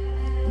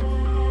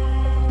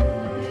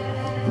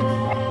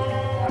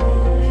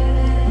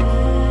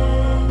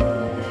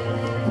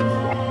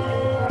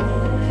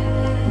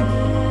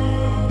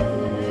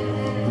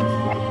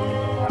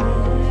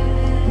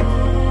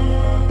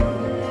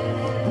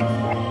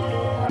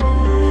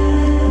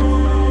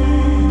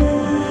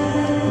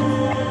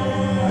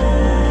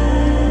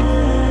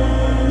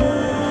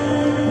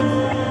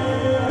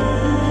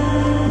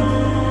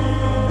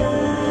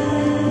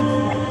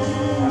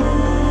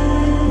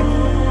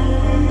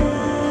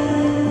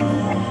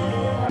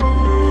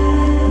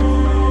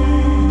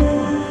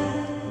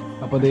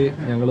 അപ്പോൾ അതേ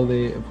ഞങ്ങളത്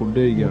ഫുഡ്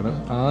കഴിക്കുകയാണ്.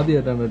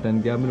 ആദ്യമായിട്ടാണ്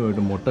ടെൻറ്റ് ക്യാമ്പിന്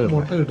പോയിട്ട്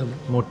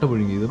മുട്ട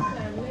പുഴുങ്ങിയതും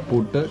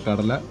പുട്ട്,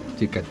 കടല,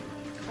 ചിക്കൻ.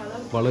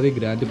 വളരെ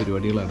ഗ്രാൻഡ്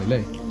പരിപാടികളാണ് അല്ലേ?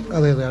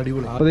 അതെ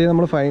അടിപൊളി. അപ്പോൾ അതേ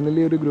നമ്മൾ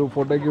ഫൈനലി ഒരു ഗ്രൂപ്പ്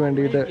ഫോട്ടോയ്ക്ക്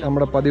വേണ്ടിയിട്ട്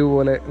നമ്മുടെ പതിവ്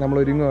പോലെ നമ്മൾ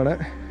ഒരുങ്ങുകയാണ്.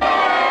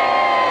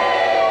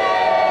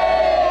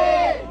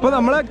 അപ്പോൾ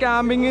നമ്മൾ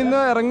ക്യാമ്പിങ്ങിൽ നിന്ന്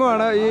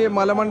ഇറങ്ങുവാണ്. ഈ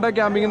മലമണ്ട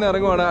ക്യാമ്പിങ്ങിൽ നിന്ന്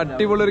ഇറങ്ങുവാണ്.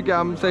 അടിപൊളി ഒരു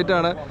ക്യാമ്പ്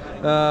സൈറ്റാണ്.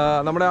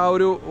 നമ്മുടെ ആ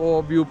ഒരു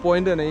വ്യൂ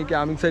പോയിന്റ് തന്നെ, ഈ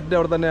ക്യാമ്പിംഗ് സൈറ്റിൻ്റെ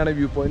അവിടെ തന്നെയാണ്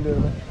വ്യൂ പോയിന്റ്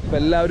വരുന്നത്. അപ്പോൾ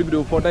എല്ലാവരും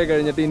ഗ്രൂപ്പ് ഫോട്ടോ ഒക്കെ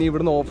കഴിഞ്ഞിട്ട് ഇനി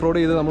ഇവിടുന്ന് ഓഫ് റോഡ്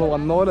ചെയ്ത് നമ്മൾ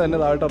വന്ന പോലെ തന്നെ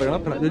താഴോട്ട് ഇറങ്ങണം.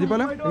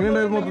 ജോജിപ്പാല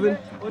എങ്ങനെയുണ്ടായിരുന്നു മൊത്തത്തിൽ?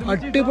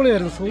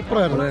 അടിപൊളിയായിരുന്നു,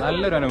 സൂപ്പറായിരുന്നു,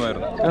 നല്ലൊരു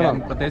അനുഭവമായിരുന്നു.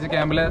 പ്രത്യേകിച്ച്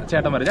ക്യാമ്പിലെ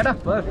ചേട്ടന്മാര്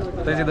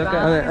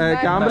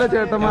ക്യാമ്പിലെ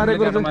ചേട്ടന്മാരെ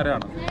കുറിച്ച്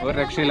ഒരു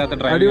രക്ഷയില്ലാത്ത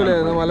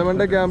അടിപൊളിയായിരുന്നു.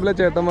 മലമണ്ട ക്യാമ്പിലെ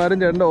ചേട്ടന്മാരും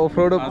ചേട്ടൻ്റെ ഓഫ്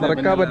റോഡ്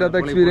മറക്കാൻ പറ്റാത്ത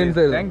എക്സ്പീരിയൻസ്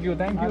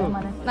ആയിരുന്നു.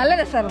 നല്ല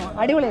രസമായിരുന്നു.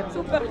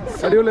 അടിപൊളിയായിരുന്നു.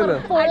 അടിപൊളിയല്ലേ?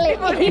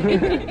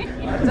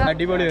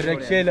 അടിപൊളി,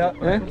 രക്ഷയില്ല.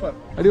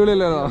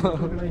 അടിപൊളിയല്ലായിരുന്നോ?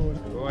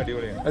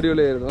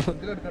 അടിപൊളിയായിരുന്നു.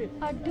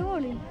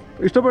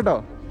 ഇഷ്ടപ്പെട്ടോ?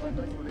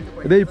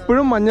 ഇത്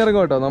ഇപ്പോഴും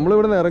മഞ്ഞിറങ്ങും കേട്ടോ.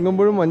 നമ്മളിവിടെ നിന്ന്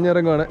ഇറങ്ങുമ്പോഴും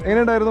മഞ്ഞിറങ്ങുവാണ്.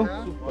 എങ്ങനെയുണ്ടായിരുന്നു?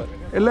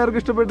 എല്ലാവർക്കും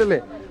ഇഷ്ടപ്പെട്ടില്ലേ?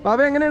 ബാബ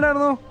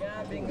എങ്ങനെയുണ്ടായിരുന്നു?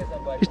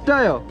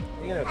 ഇഷ്ടായോ?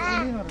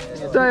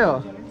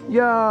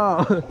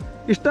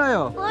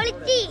 ഇഷ്ടായോ?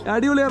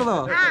 അടിപൊളിയായിരുന്നോ?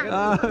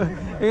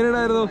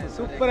 എങ്ങനെയുണ്ടായിരുന്നു?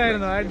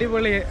 സൂപ്പറായിരുന്നു,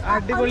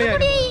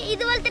 അടിപൊളിയായിരുന്നു.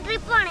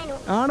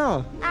 ആണോ?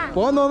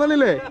 പോവാൻ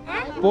തോന്നണില്ലേ?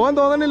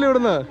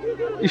 ഇവിടുന്ന്?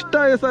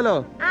 ഇഷ്ടായോ സ്ഥലോ?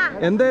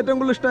 എന്താ ഏറ്റവും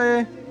കൂടുതൽ ഇഷ്ടായേ?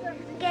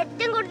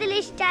 ഏറ്റവും കൂടുതൽ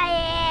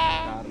ഇഷ്ടായേ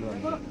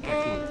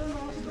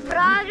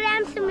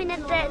പ്രോഗ്രാംസും പിന്നെ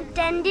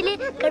ടെന്റില്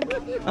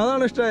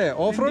അതാണ് ഇഷ്ടായേ?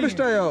 ഓഫ് റോഡ്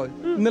ഇഷ്ടായോ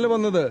ഇന്നലെ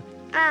വന്നത്?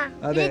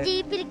 അതെ,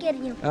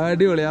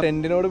 അടിപൊളി.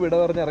 ടെന്റിനോട് വിട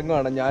പറഞ്ഞ്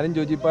ഇറങ്ങുവാണ്. ഞാനും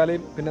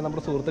ജോജിപ്പാലയും പിന്നെ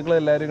നമ്മുടെ സുഹൃത്തുക്കളും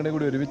എല്ലാവരും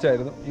കൂടി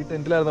ഒരുമിച്ചായിരുന്നു. ഈ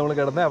ടെന്റിലായിരുന്നു നമ്മൾ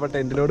കിടന്നത്. അപ്പോൾ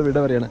ടെന്റിനോട് വിട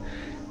പറയാണ്.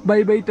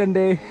 Bye bye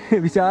tent.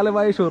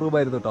 വിശാലമായ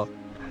ഷോറൂമായിരുന്നു കേട്ടോ.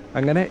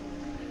 അങ്ങനെ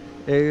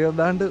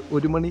ഏതാണ്ട്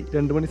 1 മണി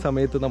 2 മണി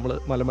സമയത്ത് നമ്മൾ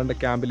മലമണ്ട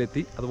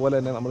ക്യാമ്പിലെത്തി. അതുപോലെ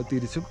തന്നെ നമ്മൾ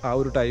തിരിച്ചും ആ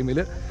ഒരു ടൈമിൽ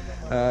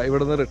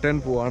ഇവിടെ നിന്ന് റിട്ടേൺ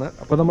പോവാണ്.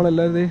 അപ്പോൾ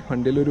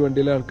നമ്മളെല്ലാവരും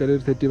വണ്ടിയിലെ ആൾക്കാർ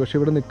തെറ്റി. പക്ഷേ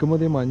ഇവിടെ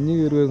നിൽക്കുമ്പോൾ മഞ്ഞ്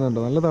കയറി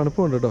വരുന്നുണ്ടോ? നല്ല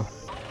തണുപ്പുണ്ട് കേട്ടോ.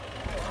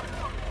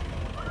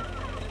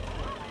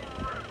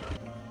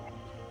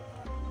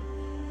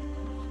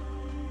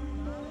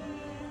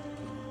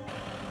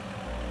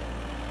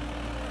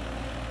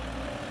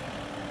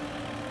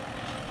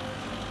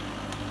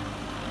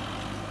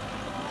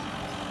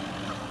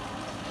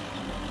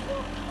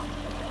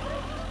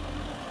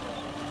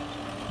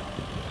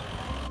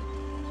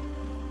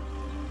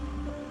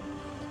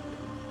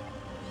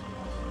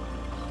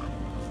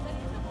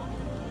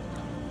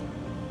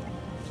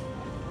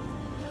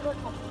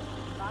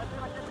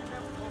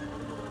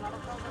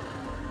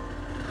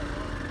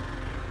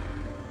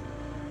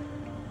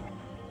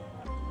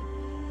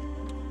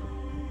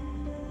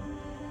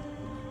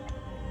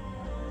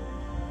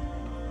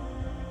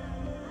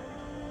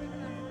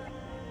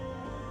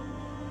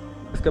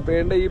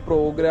 എസ്കപ്പേഡിന്റെ ഈ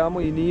പ്രോഗ്രാം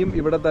ഇനിയും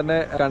ഇവിടെ തന്നെ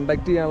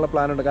കണ്ടക്ട് ചെയ്യാനുള്ള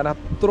പ്ലാൻ ഉണ്ട്. കാരണം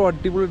അത്ര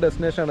അടിപൊളി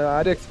ഡെസ്റ്റിനേഷൻ ആണ്.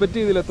 ആരും എക്സ്പെക്ട്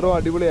ചെയ്തില്ല എത്ര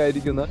അടിപൊളി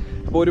ആയിരിക്കുന്നത്.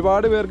 അപ്പോൾ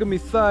ഒരുപാട് പേർക്ക്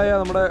മിസ്സായ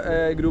നമ്മുടെ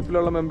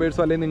ഗ്രൂപ്പിലുള്ള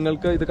മെമ്പേഴ്സോ അല്ലെങ്കിൽ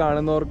നിങ്ങൾക്ക് ഇത്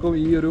കാണുന്നവർക്കും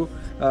ഈ ഒരു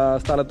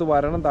സ്ഥലത്ത്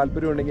വരണം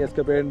താല്പര്യമുണ്ടെങ്കിൽ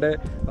എസ്കപ്പേഡിന്റെ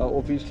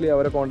ഒഫീഷ്യലി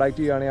അവരെ കോൺടാക്ട്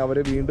ചെയ്യുകയാണെങ്കിൽ അവർ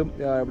വീണ്ടും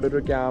ഇവിടെ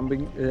ഒരു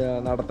ക്യാമ്പിംഗ്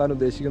നടത്താൻ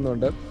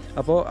ഉദ്ദേശിക്കുന്നുണ്ട്.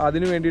 അപ്പോൾ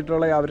അതിന്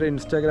വേണ്ടിയിട്ടുള്ള അവരുടെ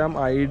ഇൻസ്റ്റാഗ്രാം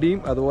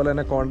ഐഡിയും അതുപോലെ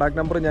തന്നെ കോൺടാക്ട്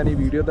നമ്പറും ഞാൻ ഈ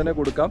വീഡിയോ തന്നെ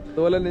കൊടുക്കാം.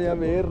 അതുപോലെ തന്നെ ഞാൻ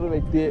വേറൊരു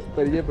വ്യക്തിയെ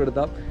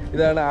പരിചയപ്പെടുത്താം.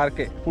 ഇതാണ്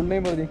ആർക്കെ. ഫുൾ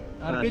നെയിം പറഞ്ഞു?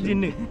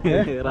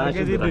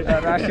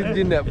 റാഷിദ്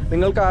ജിന്ന്.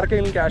 നിങ്ങൾക്ക്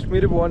ആർക്കെങ്കിലും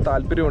കാശ്മീർ പോകാൻ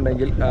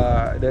താല്പര്യമുണ്ടെങ്കിൽ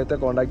ഇദ്ദേഹത്തെ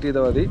കോൺടാക്ട്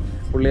ചെയ്താൽ മതി.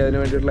 പുള്ളി അതിന്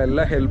വേണ്ടിയിട്ടുള്ള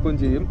എല്ലാ ഹെൽപ്പും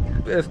ചെയ്യും.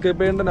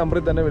 എസ്കേപ്പേഡിന്റെ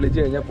നമ്പറിൽ തന്നെ വിളിച്ചു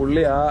കഴിഞ്ഞാൽ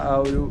പുള്ളി ആ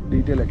ഒരു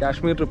ഡീറ്റെയിൽ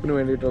കാശ്മീർ ട്രിപ്പിന്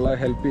വേണ്ടിയിട്ടുള്ള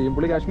ഹെൽപ്പ് ചെയ്യും.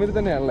 പുള്ളി കാശ്മീരിൽ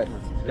തന്നെയാണല്ലേ?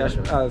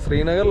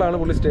 ശ്രീനഗറിലാണ്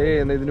പുള്ളി സ്റ്റേ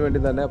ചെയ്യുന്നത് ഇതിന് വേണ്ടി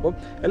തന്നെ. അപ്പം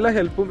എല്ലാ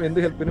ഹെൽപ്പും, എന്ത്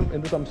ഹെൽപ്പിനും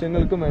എന്ത്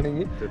സംശയങ്ങൾക്കും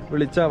വേണമെങ്കിൽ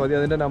വിളിച്ചാൽ മതി.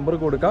 അതിന്റെ നമ്പർ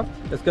കൊടുക്കാം.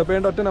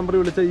 എസ്കേപ്പേഡിന്റെ ഒറ്റ നമ്പർ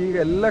വിളിച്ചാൽ ഈ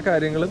എല്ലാ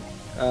കാര്യങ്ങളും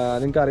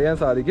നിങ്ങൾക്ക് അറിയാൻ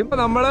സാധിക്കും.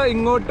 നമ്മൾ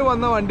ഇങ്ങോട്ട്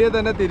വന്ന വണ്ടിയെ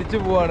തന്നെ തിരിച്ചു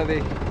പോവാണതേ.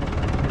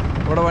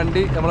 നമ്മുടെ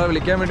വണ്ടി നമ്മളെ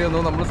വിളിക്കാൻ വേണ്ടി വന്നു.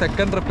 നമ്മൾ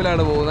സെക്കൻഡ്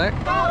ട്രിപ്പിലാണ് പോകുന്നത്.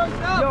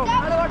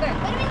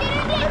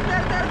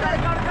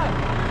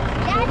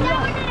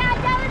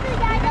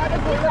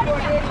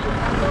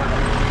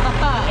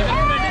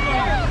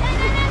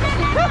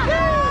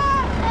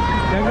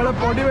 ഞങ്ങളെ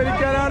പൊടി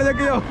വലിക്കാനാണ്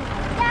ചെക്കിയോ.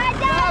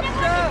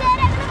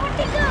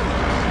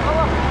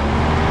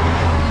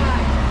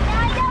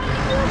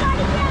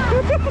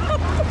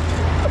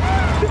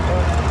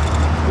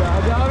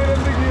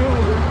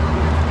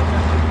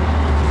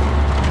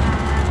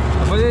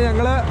 അപ്പോൾ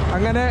ഞങ്ങള്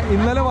അങ്ങനെ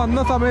ഇന്നലെ വന്ന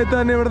സമയത്ത്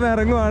തന്നെ ഇവിടുന്ന്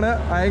ഇറങ്ങുവാണ്.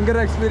 ഭയങ്കര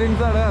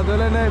എക്സ്പീരിയൻസ് ആണ്.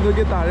 അതുപോലെ തന്നെ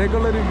ഇതൊക്കെ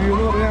താഴേക്കുള്ള ഒരു വ്യൂ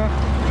എന്ന് പറഞ്ഞാൽ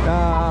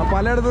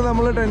പലയിടത്തും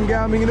നമ്മൾ ടെൻ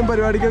ക്യാമ്പിങ്ങിനും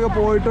പരിപാടിക്കൊക്കെ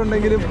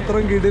പോയിട്ടുണ്ടെങ്കിലും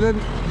ഇത്രയും കിടിലൻ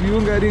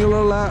വ്യൂവും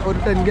കാര്യങ്ങളുള്ള ഒരു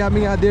ടെൻ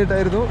ക്യാമ്പിങ്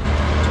ആദ്യമായിട്ടായിരുന്നു.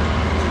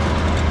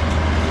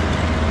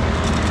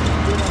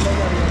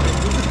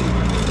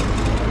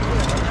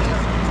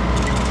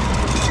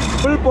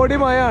 ഫുൾ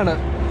പൊടിമയാണ്.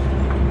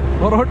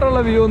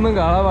 പുറകോട്ടുള്ള വ്യൂ ഒന്നും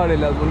കാണാൻ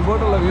പാടില്ല.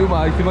 മുൻപോട്ടുള്ള വ്യൂ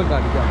മാക്സിമം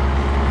കാണിക്കാം.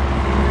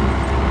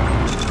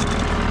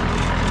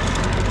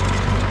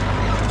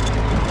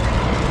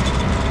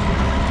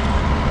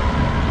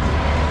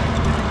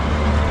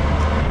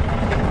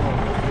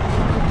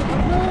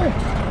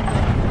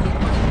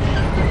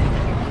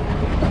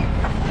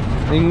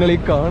 നിങ്ങൾ ഈ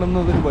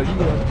കാണുന്നതൊരു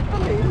വഴിയാണ്.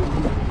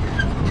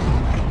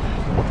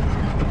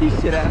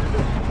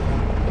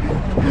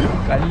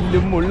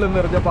 കല്ലും മുള്ളും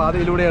നിറഞ്ഞ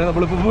പാതയിലൂടെയാണ്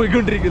നമ്മളിപ്പോൾ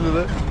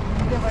പോയിക്കൊണ്ടിരിക്കുന്നത്.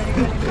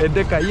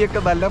 എൻ്റെ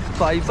കൈയൊക്കെ നല്ല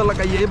സൈസുള്ള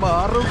കൈയായി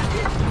മാറും.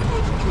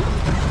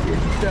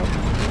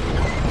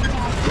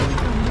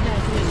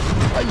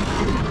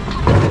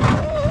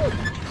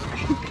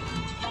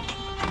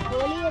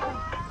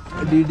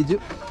 ഇടിച്ചു.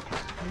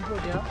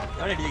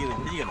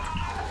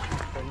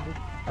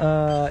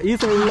 ഈ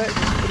സൈഡിലെ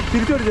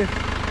തിരിച്ചു പിടിച്ചേ,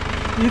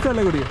 ഈ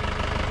സൈഡിലെ കുടിയോ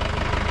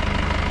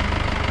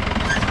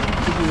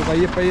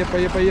പയ്യെ പയ്യെ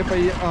പയ്യെ പയ്യെ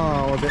പയ്യെ. ആ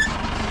ഓക്കെ.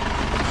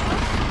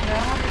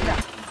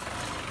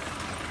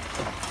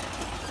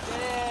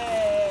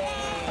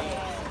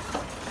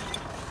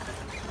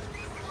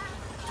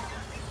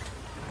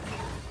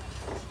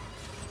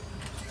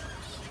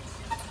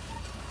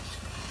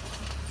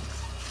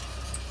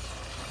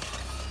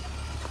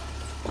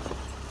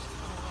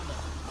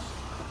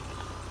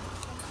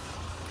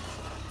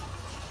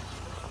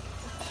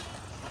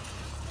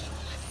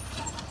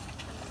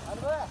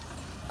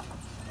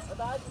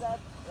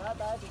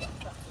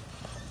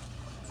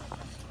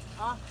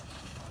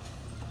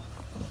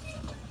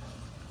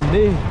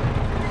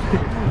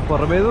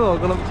 പുറമേന്ന്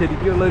നോക്കണം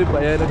ശരിക്കുള്ള ഒരു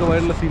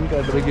ഭയാനകമായിട്ടുള്ള സീൻ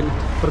കണ്ടിരിക്കും.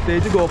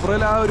 പ്രത്യേകിച്ച്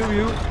ഗോപ്രോയിൽ ആ ഒരു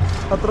വ്യൂ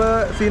അത്ര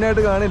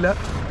സീനായിട്ട് കാണില്ല,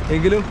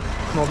 എങ്കിലും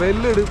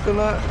മൊബൈലിൽ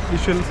എടുക്കുന്ന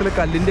വിഷ്വൽസിൽ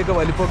കല്ലിൻ്റെയൊക്കെ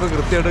വലിപ്പമൊക്കെ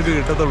കൃത്യമായിട്ടൊക്കെ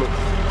കിട്ടത്തുള്ളൂ.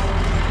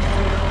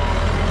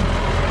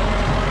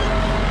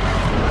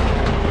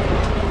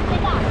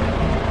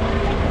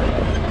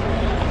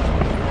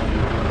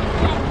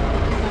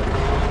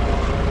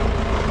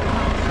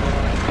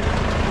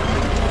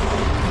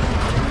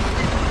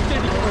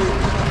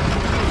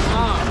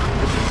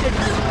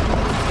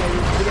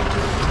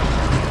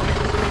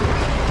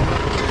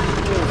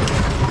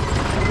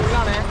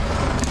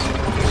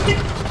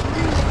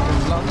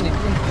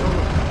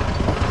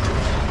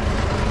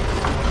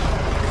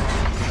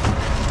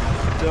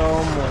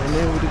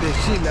 മോനെ ഒരു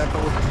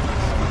രക്ഷയില്ലാട്ടോ,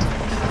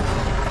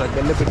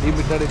 സകലിലെ പെട്ടിയും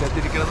വിട്ടാണ്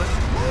ഇല്ലാത്തിരിക്കണത്.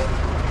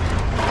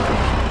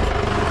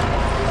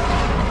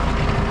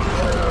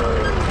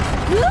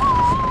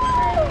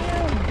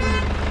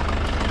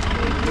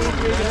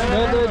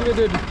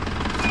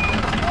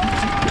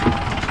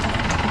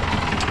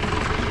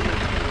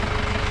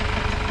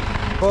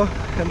 അപ്പോൾ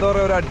എന്താ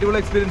പറയുക, ഒരു അടിപൊളി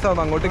എക്സ്പീരിയൻസ് ആണ്.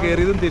 അങ്ങോട്ട്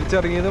കയറിയതും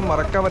തിരിച്ചിറങ്ങിയതും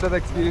മറക്കാൻ പറ്റാത്ത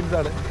എക്സ്പീരിയൻസ്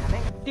ആണ്.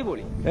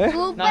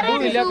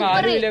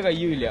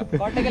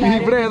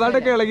 ഇവിടെ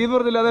ഏതാണ്ടൊക്കെ ഇളകിന്ന്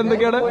പറഞ്ഞില്ല,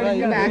 അതെന്തൊക്കെയാണ്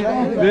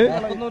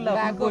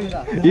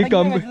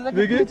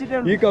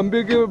ഈ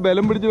കമ്പിയൊക്കെ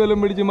ബലം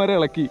പിടിച്ച് മരം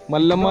ഇളക്കി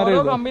മല്ലന്മാരെ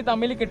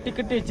തമ്മിൽ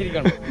കെട്ടിക്കെട്ടി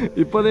വെച്ചിരിക്കണം.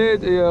 ഇപ്പൊ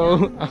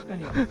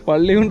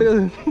പള്ളി കൊണ്ട്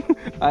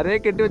അരയെ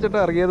കെട്ടി വെച്ചിട്ട്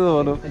ഇറങ്ങിയത്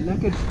തോന്നുന്നു.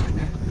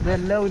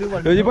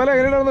 യോജിപ്പാല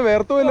എങ്ങനെയാണെന്ന്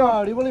വേർത്തുമല്ലോ,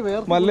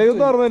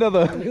 മല്ലയുദ്ധം അറിഞ്ഞതിൻ്റെ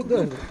അത്.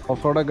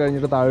 ഓഫ് റോഡൊക്കെ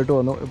കഴിഞ്ഞിട്ട് താഴോട്ട്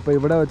വന്നു. ഇപ്പൊ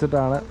ഇവിടെ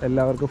വെച്ചിട്ടാണ്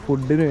എല്ലാവർക്കും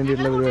ഫുഡിന്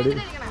വേണ്ടിയിട്ടുള്ള പരിപാടി.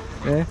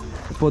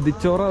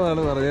 പൊതിച്ചോറ്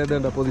അതാണ്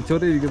പറഞ്ഞത്,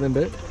 പൊതിച്ചോറ്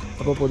ഇരിക്കുന്നുണ്ട്.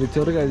 അപ്പോൾ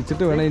പൊതിച്ചോറ്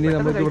കഴിച്ചിട്ട് വേണം ഇനി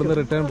നമുക്ക് ഇവിടുന്ന്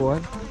റിട്ടേൺ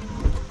പോകാൻ.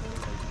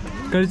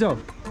 കഴിച്ചോ?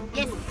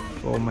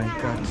 ഓ മൈ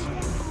ഗോഡ്,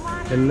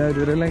 എല്ലാവരും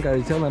ഇവരെല്ലാം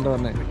കഴിച്ചോന്നാണ്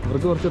പറഞ്ഞത്.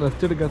 ഇവർക്ക് കുറച്ച്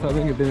റെസ്റ്റ് എടുക്കാൻ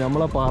സമയം കിട്ടി.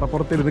 നമ്മളാ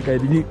പാറപ്പുറത്തിരുന്ന്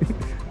കരിഞ്ഞ്.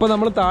 ഇപ്പോൾ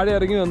നമ്മൾ താഴെ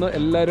ഇറങ്ങി വന്നു,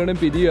 എല്ലാവരോടും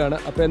പിരിയുകയാണ്.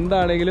 അപ്പോൾ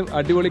എന്താണെങ്കിലും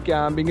അടിപൊളി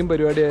ക്യാമ്പിങ്ങും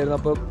പരിപാടിയായിരുന്നു.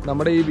 അപ്പോൾ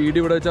നമ്മുടെ ഈ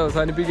വീഡിയോ ഇവിടെ വെച്ച്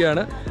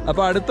അവസാനിപ്പിക്കുകയാണ്.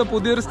 അപ്പോൾ അടുത്ത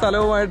പുതിയൊരു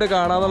സ്ഥലവുമായിട്ട്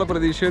കാണാമെന്നുള്ള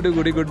പ്രതീക്ഷയോട്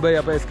കൂടി ഗുഡ് ബൈ.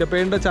 അപ്പോൾ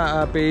എസ്കപ്പേൻ്റെ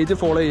പേജ്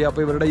ഫോളോ ചെയ്യുക.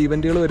 അപ്പോൾ ഇവരുടെ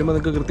ഇവൻറ്റുകൾ വരുമ്പോൾ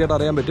നിങ്ങൾക്ക് കൃത്യമായിട്ട്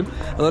അറിയാൻ പറ്റും.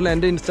 അതുപോലെ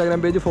എൻ്റെ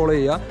ഇൻസ്റ്റാഗ്രാം പേജ് ഫോളോ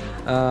ചെയ്യുക.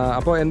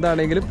 അപ്പോൾ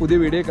എന്താണെങ്കിലും പുതിയ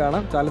വീഡിയോ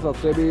കാണാം. ചാനൽ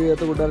സബ്സ്ക്രൈബ്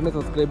ചെയ്യാത്ത കൂട്ടുകാരനെ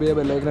സബ്സ്ക്രൈബ് ചെയ്യുക,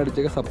 ബെല്ലൈക്കൻ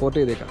അടിച്ചേക്ക് സപ്പോർട്ട്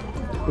ചെയ്തേക്കാം.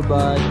 Good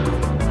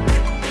bye.